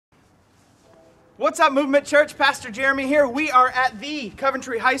What's up, Movement Church? Pastor Jeremy here. We are at the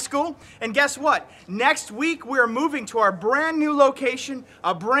Coventry High School, and guess what? Next week, we're moving to our brand new location,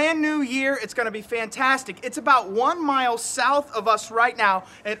 a brand new year. It's going to be fantastic. It's about 1 mile south of us right now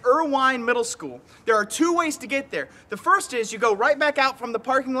at Erwine Middle School. There are two ways to get there. The first is you go right back out from the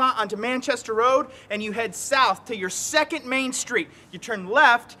parking lot onto Manchester Road, and you head south to your second main street. You turn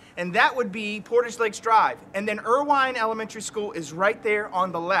left, and that would be Portage Lakes Drive. And then Erwine Elementary School is right there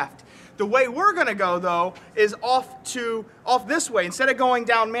on the left. The way we're going to go, though, is off this way. Instead of going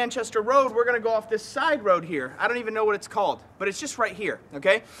down Manchester Road, we're going to go off this side road here. I don't even know what it's called, but it's just right here,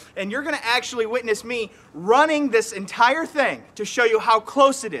 okay? And you're going to actually witness me running this entire thing to show you how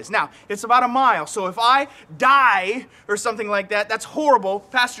close it is. Now, it's about 1 mile, so if I die or something like that, that's horrible.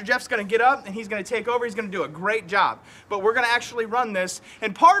 Pastor Jeff's going to get up, and he's going to take over. He's going to do a great job. But we're going to actually run this,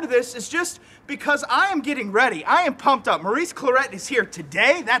 and part of this is just because I am getting ready. I am pumped up. Maurice Claret is here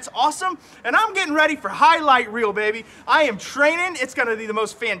today. That's awesome. And I'm getting ready for highlight reel, baby. I am training. It's going to be the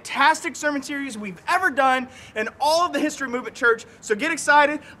most fantastic sermon series we've ever done in all of the history of Movement Church. So get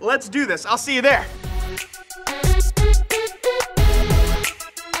excited. Let's do this. I'll see you there.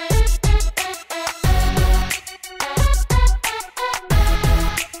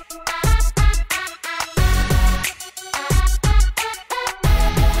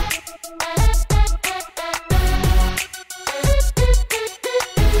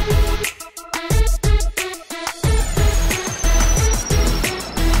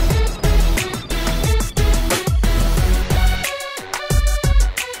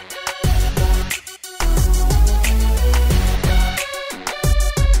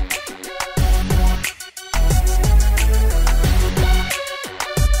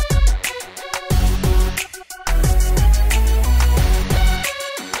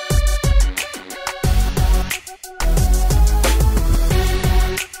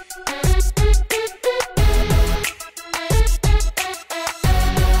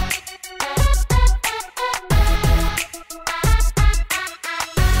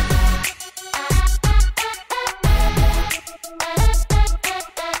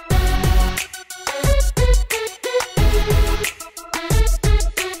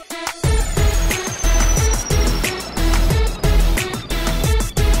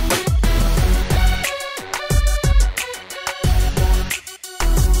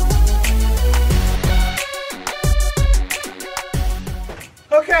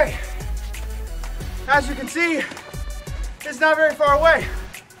 Okay, as you can see, it's not very far away,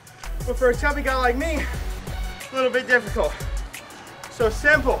 but for a chubby guy like me, a little bit difficult. So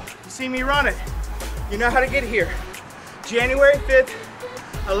simple, you see me run it, you know how to get here. January 5th,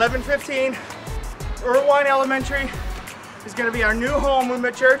 11:15, Erwine Elementary is gonna be our new home,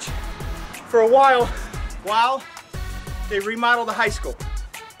 Movement Church, for a while they remodel the high school.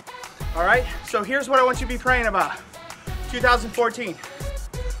 All right, so here's what I want you to be praying about. 2014.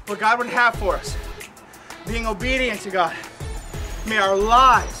 What God would have for us, being obedient to God. May our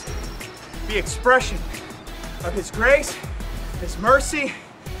lives be expression of His grace, His mercy,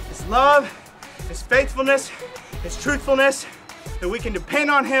 His love, His faithfulness, His truthfulness, that we can depend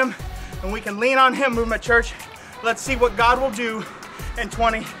on Him and we can lean on Him, Movement Church. Let's see what God will do in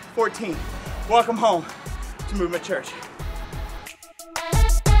 2014. Welcome home to Movement Church.